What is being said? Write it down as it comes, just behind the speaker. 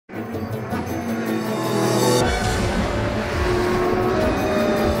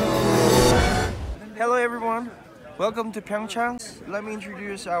Welcome to PyeongChang. Let me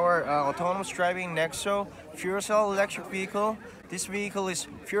introduce our autonomous driving NEXO fuel cell electric vehicle. This vehicle is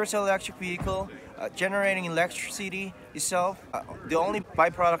fuel cell electric vehicle generating electricity itself. The only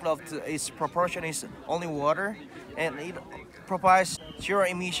byproduct of its propulsion is only water, and it provides zero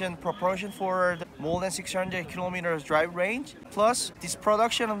emission propulsion for more than 600 kilometers drive range. Plus, this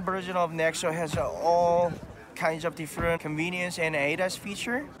production version of NEXO has all kinds of different convenience and ADAS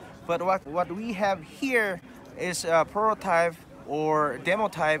feature. But what we have here is a prototype or demo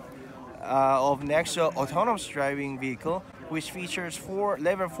type of NEXO autonomous driving vehicle, which features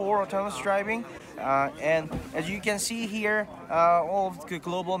level 4 autonomous driving. And as you can see here, all of the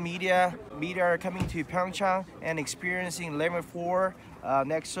global media are coming to PyeongChang and experiencing level 4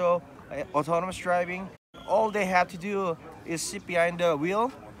 NEXO autonomous driving. All they have to do is sit behind the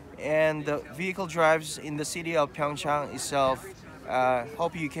wheel, and the vehicle drives in the city of PyeongChang itself.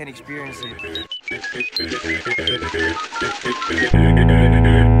 Hope you can experience it.